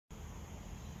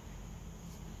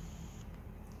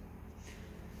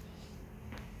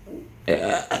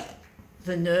The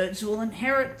nerds will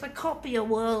inherit the copier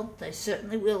world. They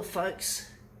certainly will, folks.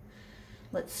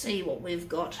 Let's see what we've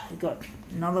got. We've got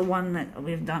another one that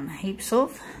we've done heaps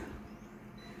of.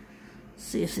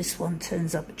 See if this one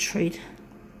turns up a treat.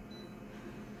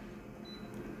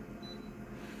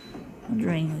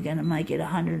 Wondering we're going to make it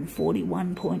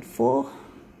 141.4.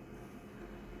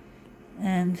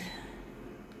 And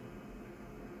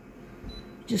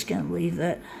just going to leave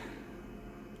that.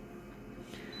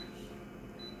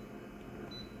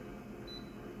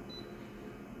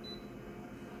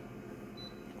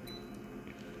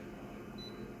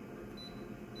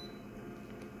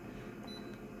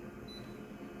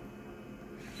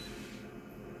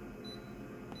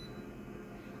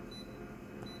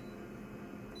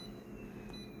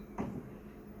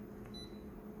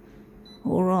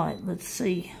 Alright, let's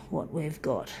see what we've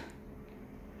got.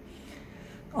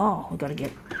 Oh, we've got to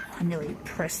get... I nearly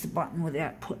pressed the button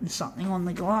without putting something on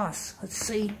the glass. Let's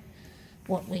see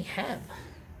what we have.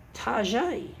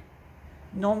 Taaaget.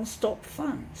 Non-stop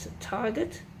fun. It's a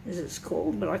Taaaget, as it's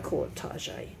called, but I call it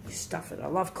Taaaget. Stuff it. I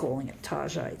love calling it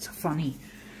Taaaget. It's a funny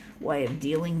way of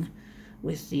dealing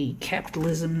with the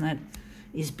capitalism that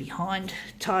is behind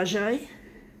Taaaget.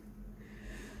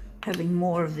 Having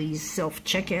more of these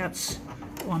self-checkouts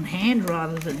on hand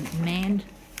rather than manned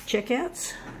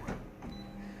checkouts.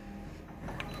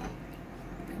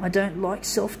 I don't like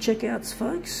self-checkouts,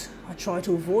 folks. I try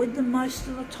to avoid them most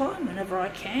of the time whenever I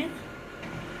can.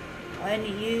 I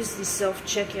only use the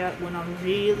self-checkout when I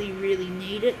really, really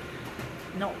need it.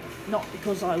 Not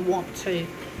because I want to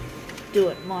do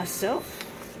it myself.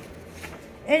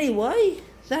 Anyway,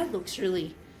 that looks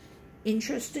really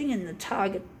interesting, and the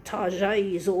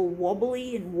Taaaget is all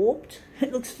wobbly and warped.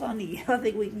 It looks funny. I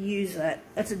think we can use that.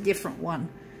 That's a different one.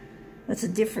 That's a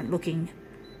different looking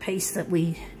piece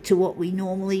to what we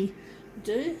normally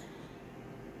do.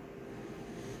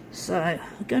 So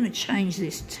I'm going to change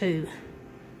this to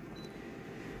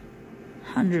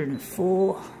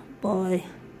 104 by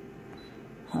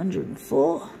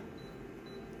 104,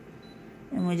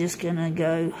 and we're just going to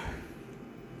go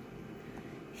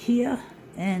here,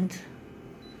 and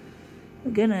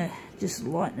we're going to just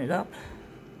lighten it up.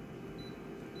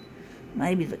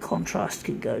 Maybe the contrast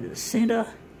could go to the center.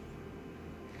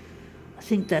 I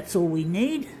think that's all we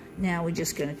need. Now we're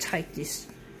just going to take this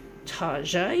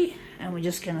Taaaget and we're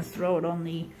just going to throw it on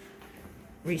the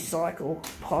recycle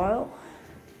pile.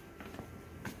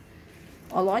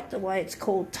 I like the way it's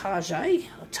called Taaaget,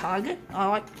 or Taaaget.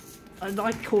 I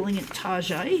like calling it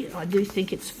Taaaget. I do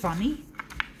think it's funny,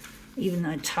 even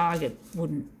though Taaaget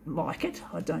wouldn't like it,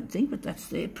 I don't think, but that's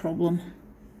their problem.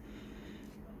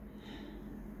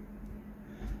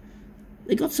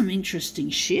 They got some interesting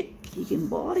shit you can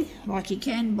buy. Like you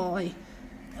can buy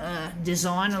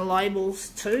designer labels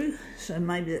too, so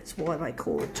maybe that's why they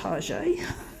call it Taaaget.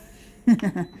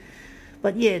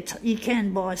 But yeah, you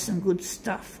can buy some good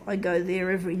stuff. I go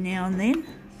there every now and then.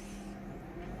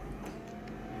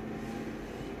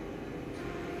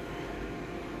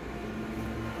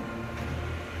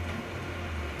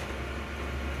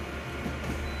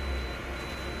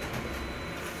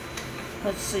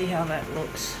 Let's see how that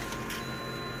looks.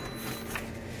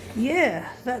 Yeah,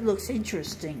 that looks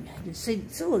interesting. You can see,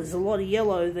 oh, there's a lot of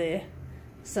yellow there.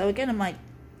 So we're going to make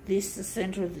this the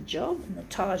centre of the job, and the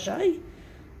Taaaget.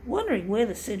 Wondering where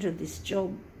the centre of this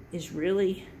job is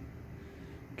really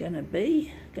going to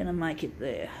be. Going to make it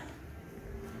there.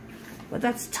 But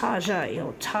that's Taaaget,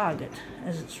 or Taaaget,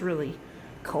 as it's really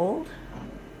called.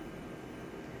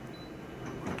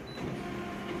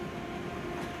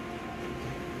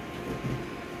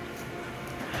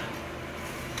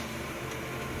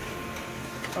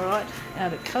 Alright,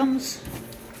 out it comes.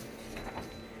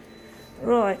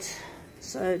 Right,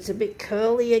 so it's a bit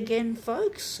curly again,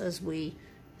 folks, as we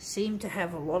seem to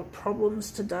have a lot of problems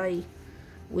today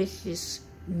with this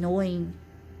annoying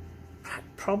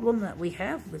problem that we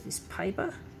have with this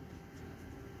paper.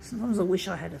 Sometimes I wish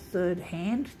I had a third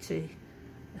hand to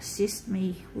assist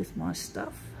me with my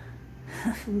stuff.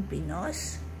 It would be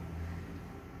nice.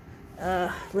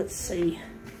 Let's see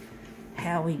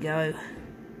how we go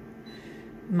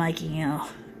making our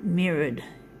mirrored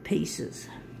pieces.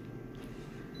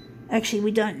 Actually,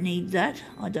 we don't need that,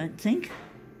 I don't think.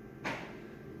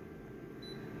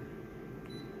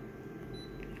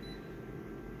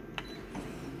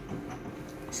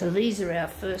 So these are our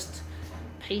first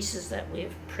pieces that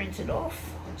we've printed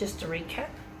off. Just to recap,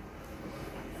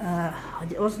 I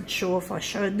wasn't sure if I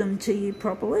showed them to you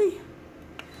properly,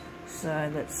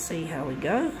 so let's see how we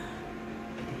go.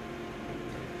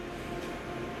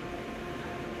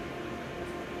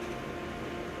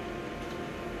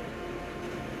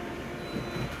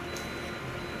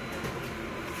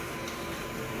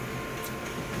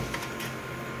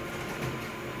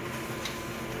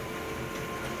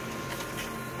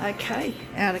 Okay,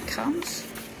 out it comes.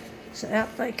 So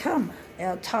out they come,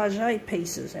 our Taaaget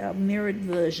pieces, our mirrored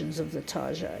versions of the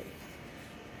Taaaget.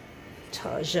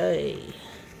 Taaaget.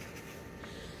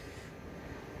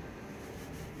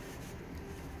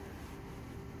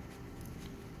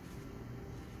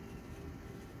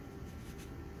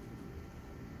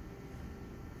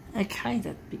 Okay,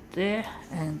 that bit there,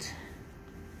 and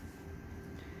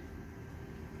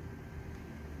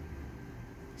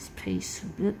this piece a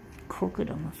bit crooked,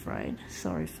 I'm afraid.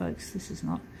 Sorry folks, this is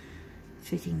not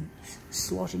fitting,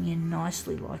 slotting in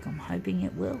nicely like I'm hoping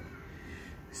it will.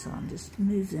 So I'll just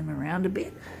move them around a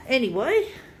bit. Anyway,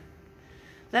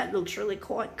 that looks really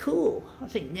quite cool. I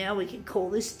think now we can call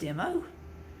this demo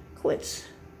quits.